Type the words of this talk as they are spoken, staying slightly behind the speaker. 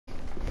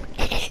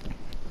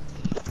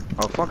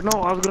Oh fuck no!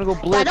 I was gonna go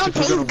blitz. That don't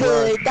taste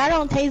good. That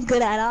don't taste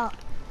good at all.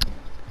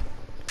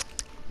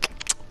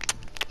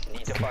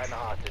 Need to find the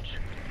hostage.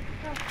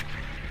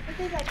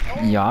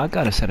 Yeah, I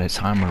gotta set a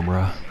timer,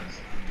 bro,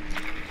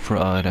 for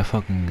that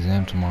fucking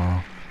exam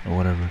tomorrow or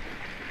whatever.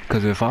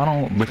 Cause if I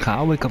don't, because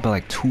I wake up at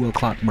like 2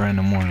 o'clock, bro, in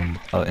the morning,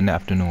 in the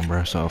afternoon,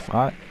 bro. So if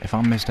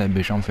I miss that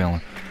bitch, I'm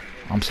failing.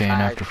 I'm saying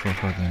after for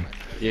fucking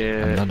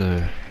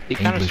another it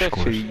kind of English sucks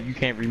course. too. You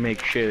can't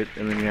remake shit,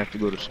 and then you have to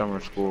go to summer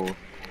school.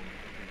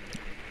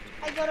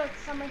 I go to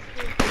summer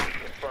school.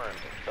 Confirmed.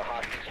 The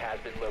hostage has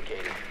been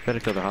located. Better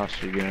kill the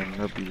hostage again.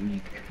 That'd be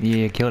weak.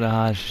 Yeah, kill the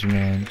hostage,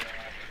 man.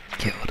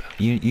 Kill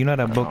the. You know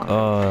that book,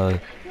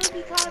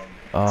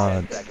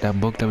 that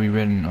book that we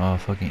read in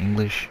fucking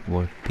English,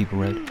 what people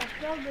read?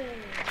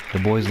 The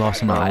boys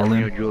lost on the Romeo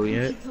island. and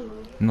Juliet.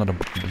 You know the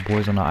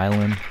boys on the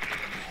island.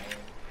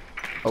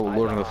 Oh,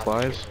 Lord of the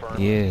Flies.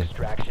 Yeah.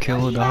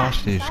 Kill the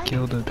hostage.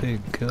 Kill the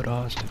pig. Kill the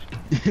hostage.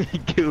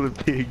 Kill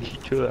the pig.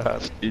 Kill the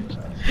hostage.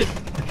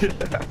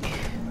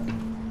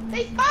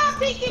 They stop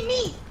picking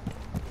me.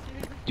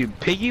 Dude,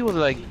 Piggy was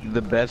like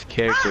the best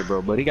character,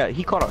 bro. But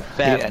he caught a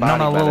fat Yeah,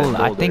 body by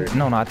that I think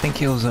boulder. I think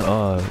it was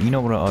you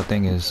know what a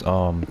thing is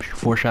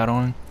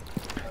foreshadowing.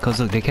 Cause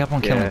look, they kept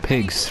on killing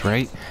pigs,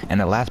 right? And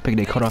the last pig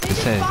they cut off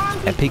his head,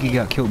 and Piggy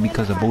got killed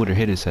because a boulder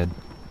hit his head.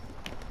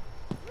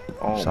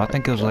 Oh So I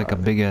think it was like a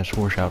big ass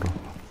foreshadow.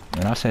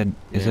 And I said,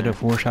 is it a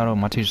foreshadow?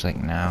 My teacher's like,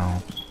 no.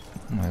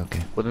 I'm like,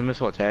 okay. Was it Miss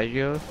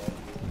Ortagio?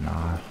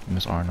 Nah,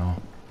 Miss Arno.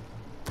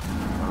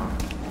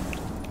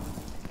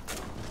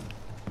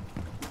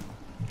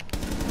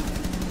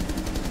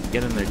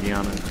 Get in there,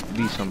 Gianna.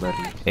 Be somebody.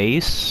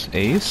 Ace?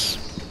 Ace?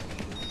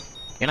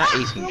 You're not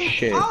acing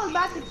shit. I was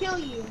about to kill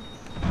you.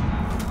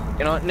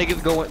 You know what?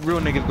 Real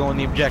niggas go on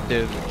the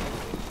objective.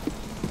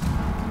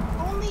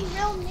 Only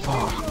real niggas.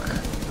 Fuck.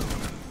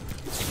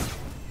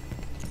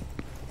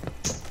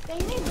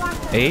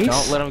 Ace?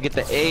 Don't let him get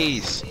the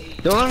ace.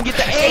 Don't let him get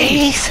the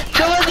ace.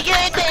 Don't let him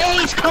get the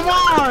ace. Come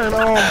on.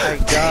 Oh my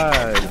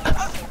god.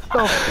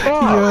 The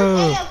fuck?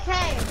 Yo.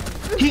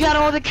 Okay. He got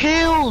all the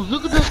kills.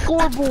 Look at the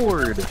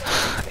scoreboard.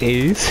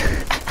 Ace?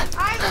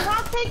 Alright, then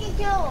I'm taking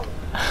kills.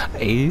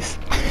 Ace?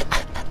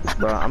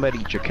 Bro, I'm about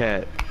to eat your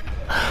cat.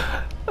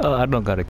 Oh, I don't got a